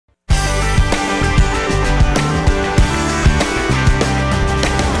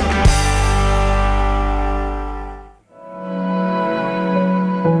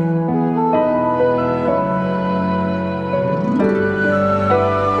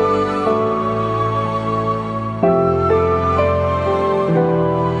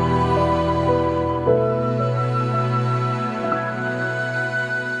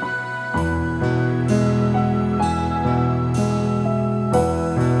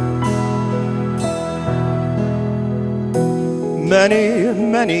Many,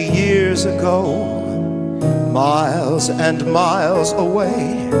 many years ago, miles and miles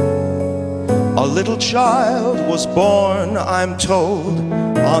away, a little child was born, I'm told,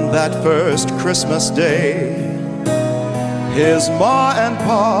 on that first Christmas day. His ma and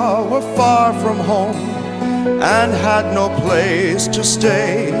pa were far from home and had no place to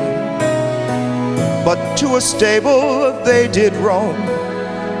stay, but to a stable they did roam,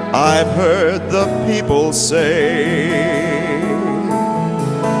 I've heard the people say.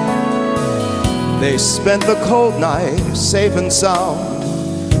 They spent the cold night safe and sound,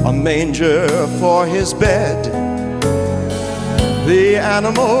 a manger for his bed. The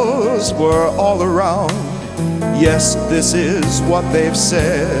animals were all around, yes, this is what they've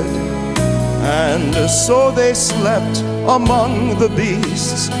said. And so they slept among the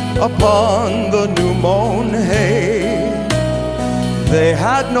beasts upon the new mown hay. They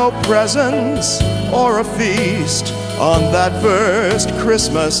had no presents or a feast on that first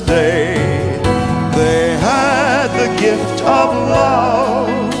Christmas day. They had the gift of love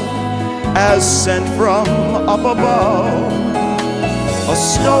as sent from up above, a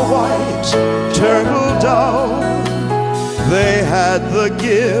snow-white turtle dove. They had the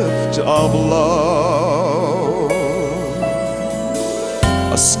gift of love.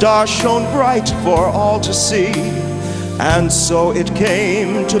 A star shone bright for all to see, and so it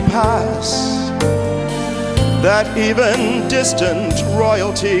came to pass that even distant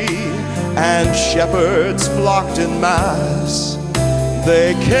royalty and shepherds flocked in mass.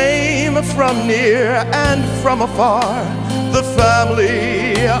 They came from near and from afar, the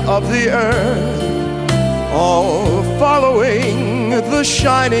family of the earth, all following the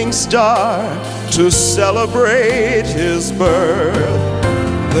shining star to celebrate his birth.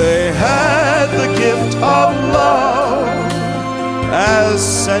 They had the gift of love as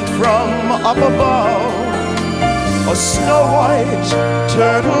sent from up above, a snow-white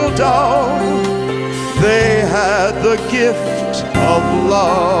turtle dove. They had the gift of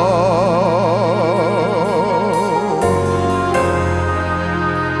love.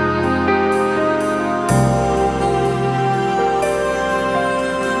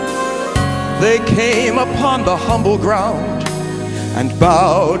 They came upon the humble ground and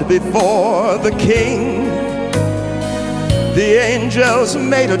bowed before the King. The angels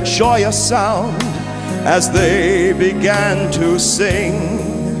made a joyous sound as they began to sing.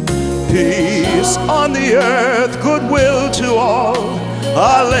 Peace on the earth, goodwill to all.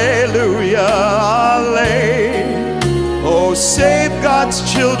 Alleluia, alleluia. Oh, save God's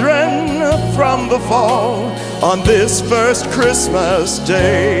children from the fall on this first Christmas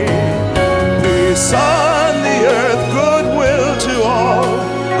day. Peace on the earth, goodwill to all.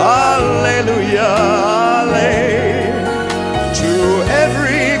 Alleluia, alleluia. To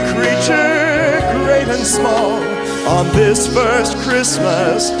every creature, great and small, on this first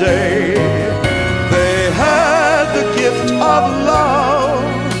Christmas day. They had the gift of love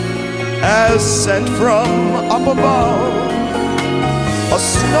as sent from up above, a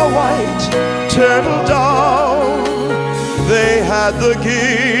snow-white turtle dove. They had the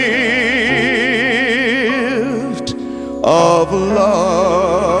gift of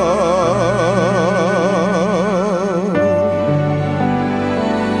love.